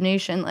creative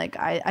imagination. Like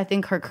I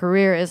think her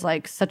career is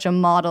like such a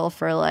model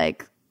for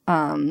like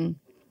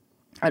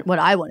what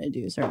I want to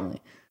do,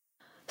 certainly.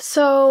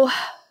 So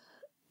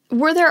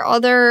were there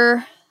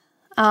other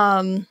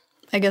I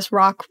guess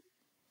rock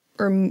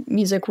or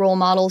music role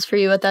models for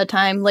you at that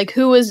time? Like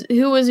who was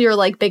your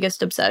like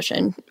biggest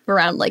obsession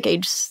around like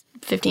age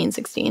 15,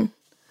 16?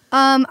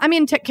 I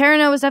mean, Karen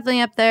O was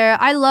definitely up there.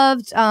 I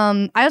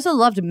also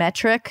loved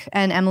Metric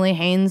and Emily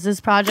Haynes'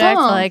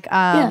 project.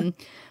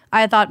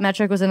 I thought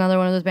Metric was another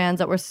one of those bands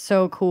that were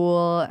so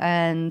cool,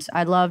 and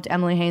I loved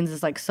Emily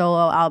Haynes' like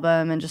solo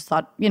album, and just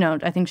thought, you know,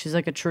 I think she's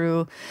like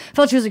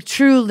felt she was a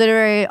true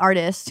literary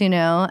artist, you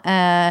know.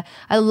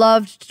 I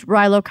loved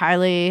Rilo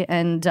Kiley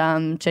and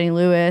Jenny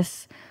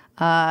Lewis.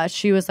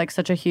 She was like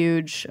such a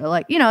huge,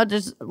 like, you know,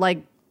 just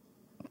like,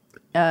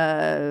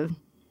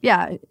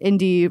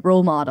 indie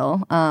role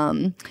model.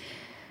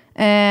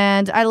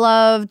 And I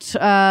loved,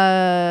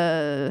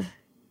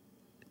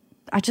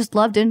 I just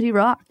loved indie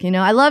rock, you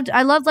know. I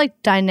loved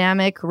like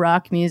dynamic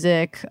rock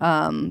music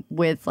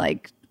with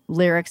like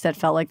lyrics that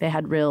felt like they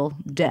had real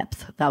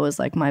depth. That was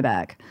like my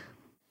bag.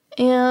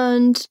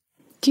 And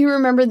do you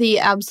remember the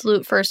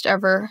absolute first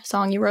ever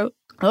song you wrote?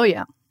 Oh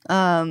yeah.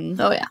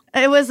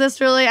 It was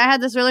I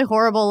had this really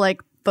horrible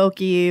like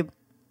folky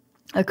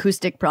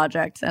acoustic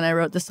project, and I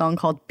wrote this song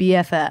called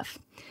BFF.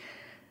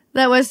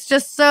 That was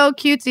just so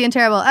cutesy and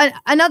terrible.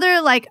 Another,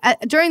 like,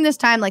 during this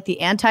time, like, the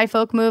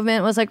anti-folk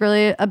movement was, like,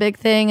 really a big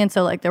thing. And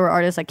so, like, there were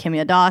artists like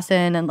Kimya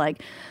Dawson and,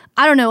 like,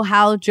 I don't know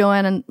how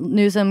Joanna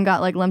Newsom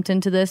got, like, lumped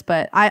into this,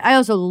 but I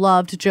also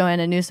loved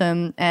Joanna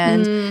Newsom.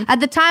 And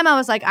at the time, I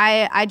was, like,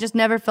 I just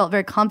never felt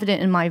very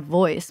confident in my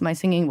voice, my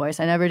singing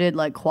voice. I never did,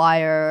 like,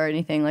 choir or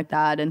anything like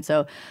that. And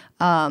so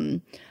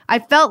I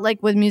felt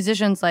like with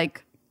musicians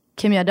like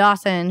Kimya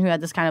Dawson, who had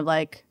this kind of,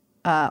 like,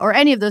 or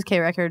any of those K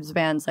Records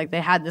bands, like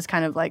they had this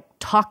kind of like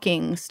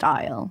talking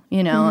style,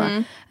 you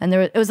know, and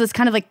it was this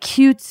kind of like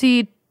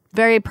cutesy,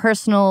 very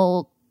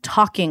personal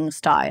talking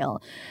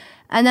style.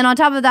 And then on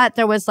top of that,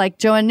 there was like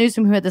Joanna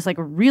Newsom, who had this like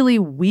really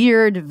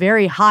weird,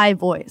 very high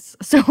voice.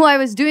 So I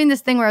was doing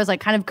this thing where I was like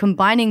kind of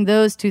combining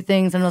those two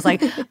things, and was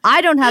like, I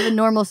don't have a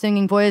normal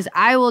singing voice.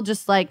 I will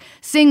just like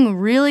sing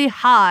really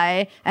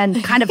high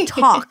and kind of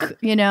talk,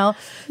 you know?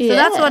 So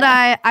that's what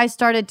I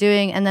started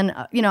doing. And then,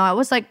 you know, I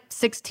was like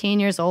 16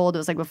 years old. It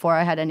was like before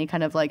I had any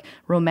kind of like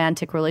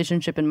romantic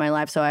relationship in my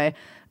life. So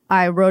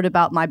I wrote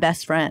about my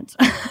best friend.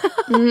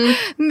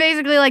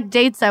 Basically like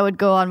dates I would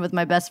go on with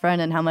my best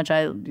friend and how much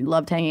I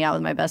loved hanging out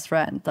with my best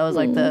friend. That was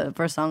like the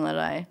first song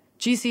that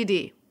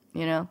GCD,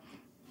 you know?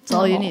 It's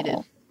all you needed.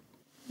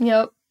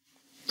 Yep.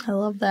 I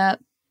love that.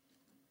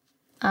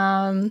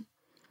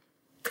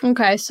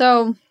 Okay,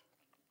 so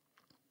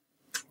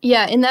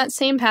yeah, in that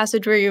same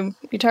passage where you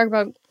talk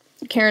about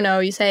Karen O,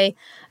 you say,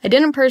 I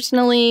didn't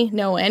personally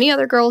know any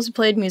other girls who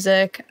played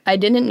music. I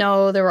didn't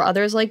know there were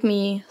others like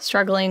me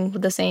struggling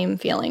with the same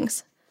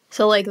feelings.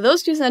 So, like,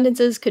 those two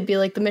sentences could be,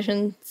 like, the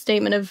mission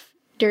statement of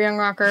Dear Young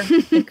Rocker.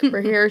 Like,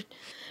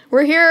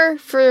 we're here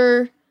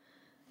for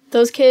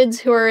those kids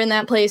who are in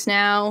that place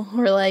now.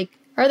 We're like,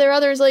 are there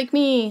others like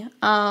me?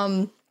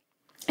 And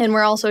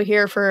we're also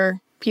here for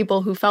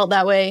people who felt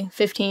that way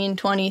 15,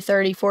 20,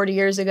 30, 40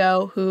 years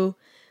ago who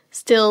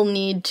still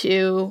need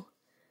to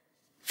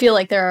feel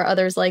like there are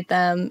others like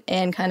them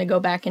and kind of go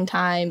back in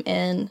time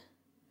and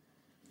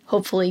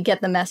hopefully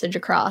get the message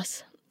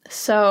across.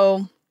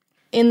 So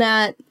in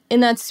that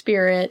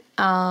spirit,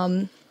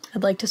 I'd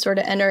like to sort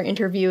of end our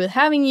interview with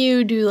having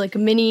you do like a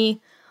mini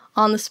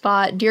on the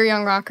spot Dear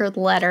Young Rocker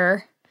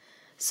letter.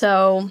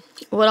 So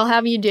what I'll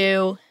have you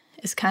do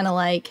is kind of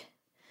like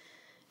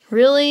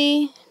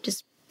really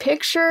just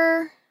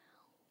picture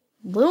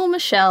little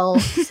Michelle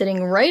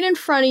sitting right in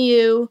front of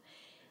you,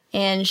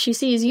 and she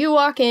sees you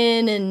walk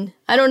in, and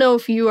I don't know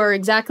if you are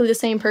exactly the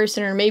same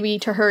person, or maybe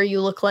to her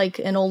you look like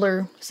an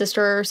older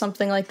sister or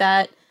something like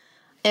that.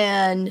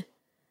 And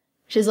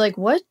she's like,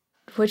 what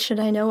should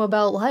I know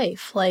about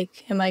life?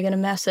 Like, am I going to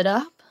mess it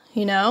up?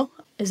 You know,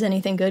 is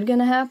anything good going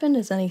to happen?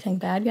 Is anything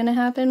bad going to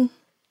happen?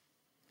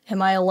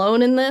 Am I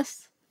alone in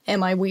this?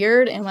 Am I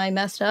weird? Am I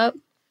messed up?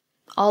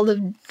 All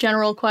the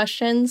general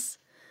questions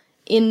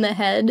in the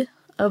head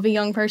of a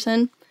young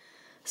person.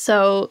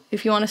 So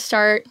if you want to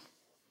start,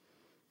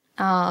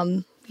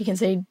 you can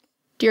say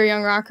Dear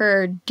Young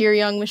Rocker or Dear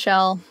Young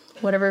Michelle,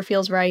 whatever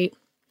feels right,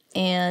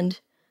 and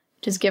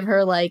just give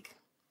her like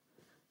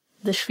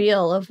the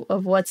spiel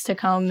of what's to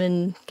come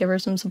and give her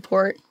some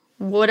support.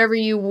 Whatever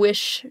you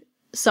wish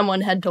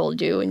someone had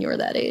told you when you were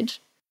that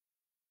age.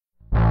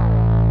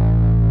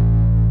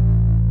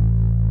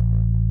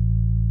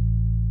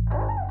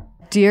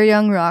 Dear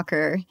Young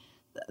Rocker,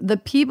 the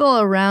people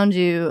around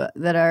you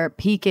that are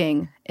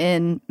peaking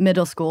in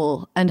middle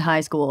school and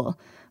high school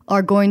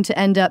are going to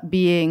end up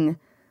being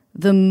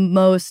the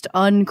most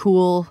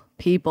uncool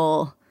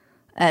people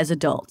as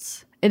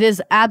adults. It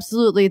is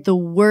absolutely the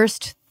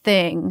worst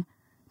thing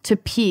to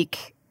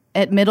peak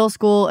at middle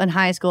school and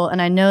high school.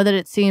 And I know that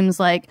it seems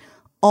like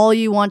all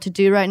you want to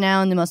do right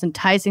now and the most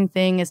enticing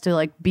thing is to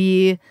like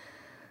be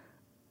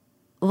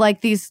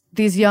like these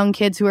young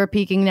kids who are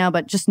peaking now,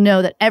 but just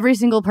know that every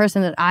single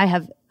person that I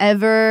have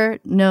ever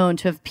known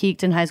to have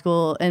peaked in high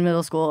school and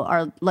middle school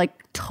are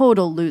like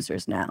total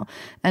losers now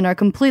and are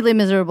completely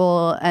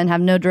miserable and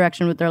have no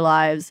direction with their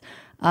lives.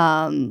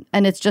 And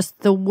it's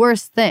just the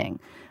worst thing.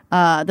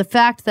 The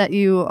fact that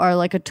you are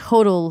like a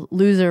total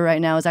loser right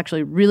now is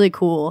actually really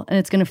cool, and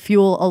it's going to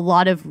fuel a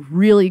lot of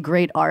really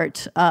great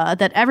art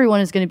that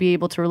everyone is going to be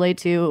able to relate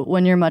to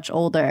when you're much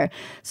older.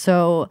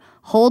 So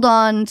hold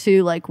on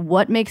to like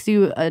what makes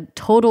you a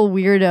total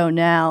weirdo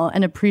now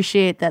and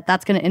appreciate that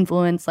that's going to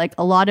influence like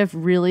a lot of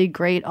really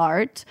great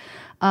art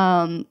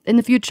in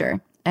the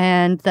future,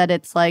 and that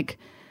it's like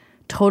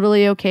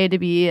totally okay to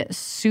be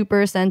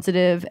super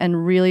sensitive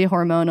and really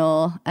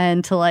hormonal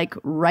and to like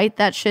write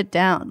that shit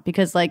down,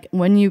 because like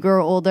when you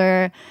grow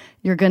older,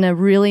 you're going to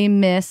really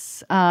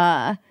miss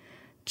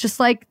just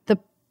like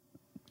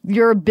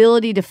your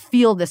ability to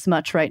feel this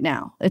much right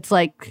now. It's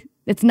like,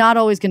 it's not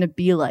always going to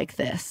be like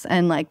this.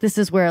 And like, this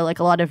is where like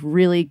a lot of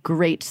really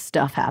great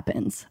stuff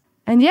happens.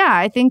 And yeah,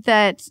 I think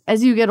that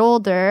as you get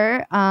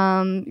older,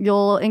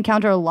 you'll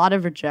encounter a lot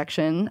of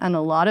rejection and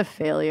a lot of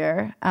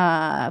failure.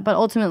 But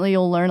ultimately,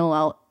 you'll learn a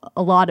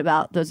lot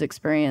about those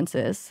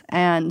experiences.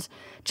 And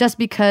just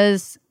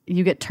because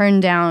you get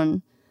turned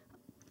down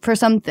for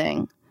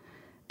something,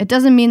 it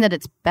doesn't mean that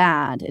it's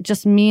bad. It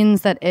just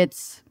means that it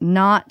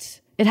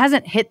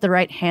hasn't hit the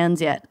right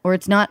hands yet, or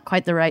it's not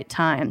quite the right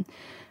time.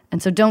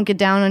 And so don't get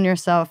down on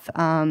yourself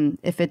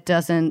if it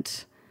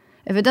doesn't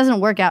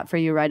work out for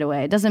you right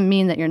away. It doesn't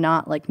mean that you're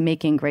not like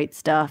making great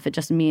stuff. It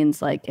just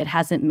means like it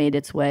hasn't made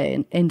its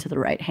way into the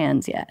right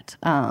hands yet.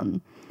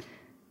 And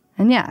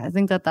yeah, I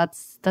think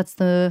that's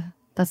the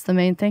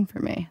main thing for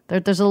me.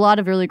 There's a lot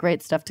of really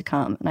great stuff to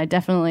come, and I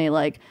definitely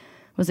like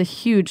was a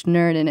huge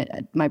nerd in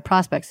it. My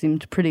prospects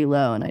seemed pretty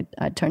low, and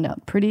I turned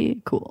out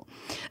pretty cool.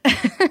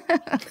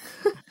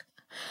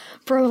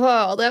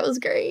 Bravo, that was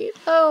great.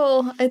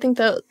 Oh, I think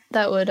that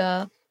would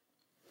I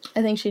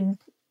think she'd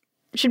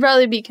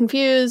probably be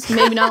confused,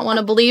 maybe not want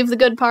to believe the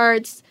good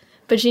parts,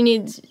 but she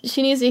needs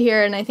to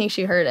hear it, and I think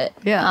she heard it.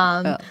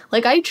 Yeah.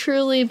 Like, I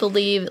truly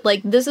believe,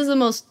 like, this is the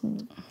most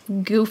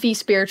goofy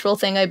spiritual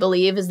thing I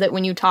believe, is that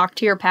when you talk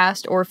to your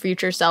past or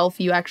future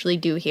self, you actually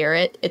do hear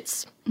it.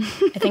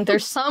 I think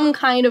there's some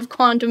kind of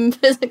quantum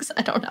physics,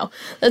 I don't know.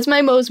 That's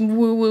my most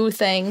woo-woo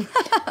thing.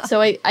 So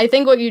I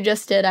think what you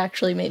just did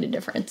actually made a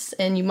difference,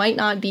 and you might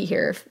not be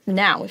here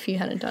now if you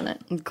hadn't done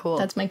it. Cool.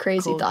 That's my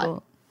crazy thought.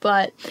 Cool.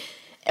 But...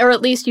 or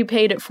at least you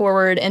paid it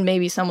forward, and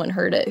maybe someone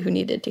heard it who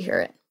needed to hear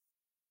it.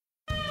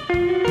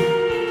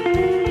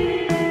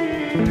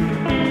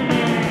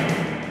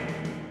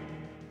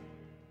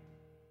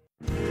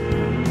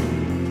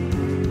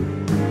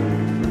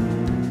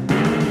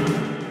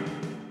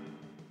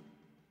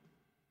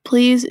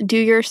 please do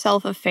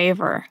yourself a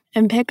favor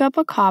and pick up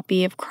a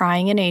copy of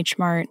Crying in H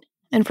Mart.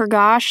 And for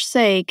gosh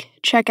sake,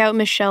 check out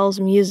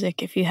Michelle's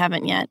music if you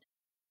haven't yet.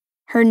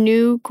 Her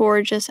new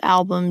gorgeous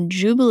album,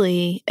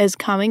 Jubilee, is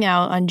coming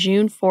out on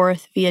June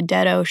 4th via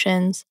Dead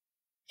Oceans,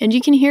 and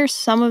you can hear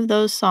some of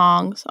those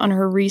songs on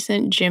her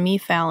recent Jimmy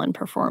Fallon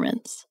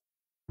performance.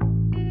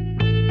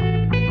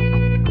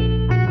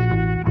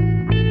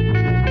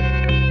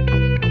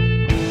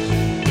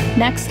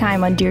 Next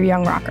time on Dear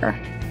Young Rocker,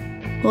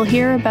 we'll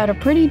hear about a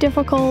pretty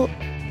difficult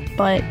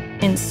but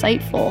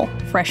insightful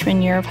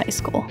freshman year of high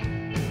school.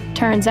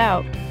 Turns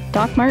out,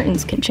 Doc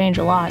Martens can change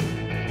a lot.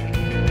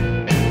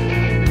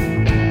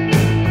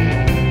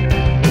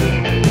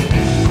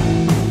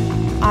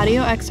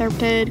 Audio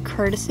excerpted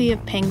courtesy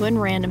of Penguin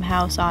Random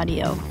House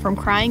Audio from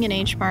Crying in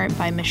H Mart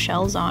by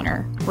Michelle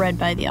Zauner, read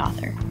by the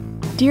author.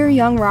 Dear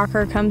Young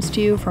Rocker comes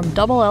to you from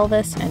Double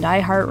Elvis and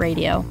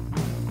iHeartRadio.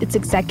 It's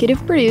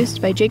executive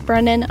produced by Jake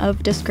Brennan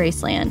of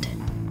Disgraceland.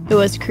 It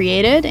was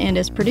created and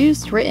is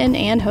produced, written,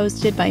 and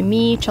hosted by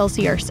me,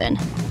 Chelsea Erson.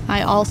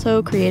 I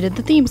also created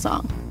the theme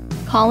song.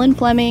 Colin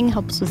Fleming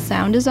helps with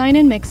sound design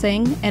and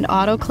mixing, and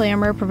Otto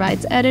Clamor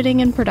provides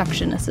editing and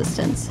production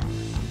assistance.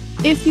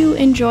 If you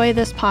enjoy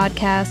this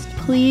podcast,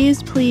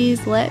 please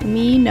let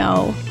me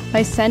know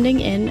by sending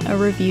in a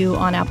review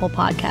on Apple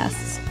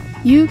Podcasts.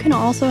 You can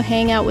also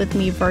hang out with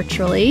me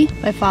virtually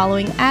by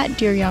following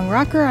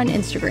 @DearYoungRocker on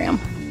Instagram.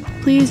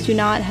 Please do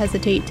not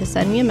hesitate to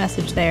send me a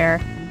message there,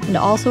 and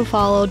also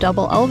follow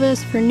Double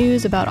Elvis for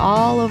news about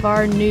all of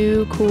our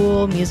new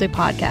cool music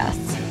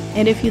podcasts.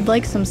 And if you'd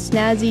like some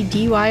snazzy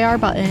DYR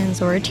buttons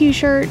or a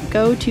t-shirt,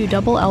 go to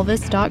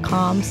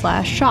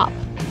doubleelvis.com/shop.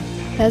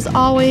 As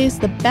always,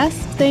 the best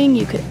thing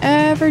you could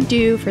ever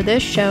do for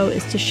this show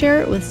is to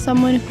share it with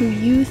someone who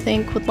you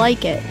think would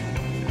like it,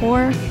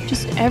 or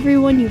just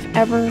everyone you've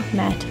ever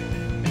met.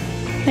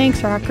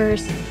 Thanks,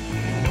 rockers.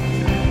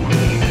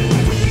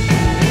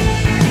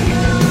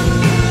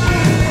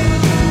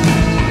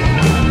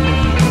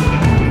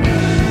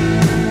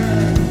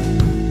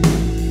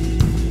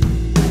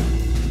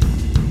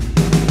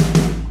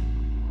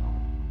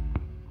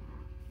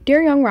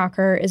 Dear Young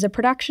Rocker is a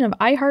production of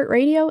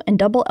iHeartRadio and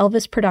Double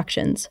Elvis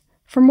Productions.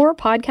 For more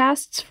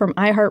podcasts from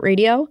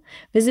iHeartRadio,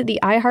 visit the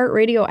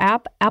iHeartRadio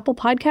app, Apple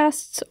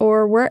Podcasts,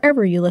 or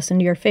wherever you listen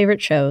to your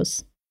favorite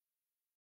shows.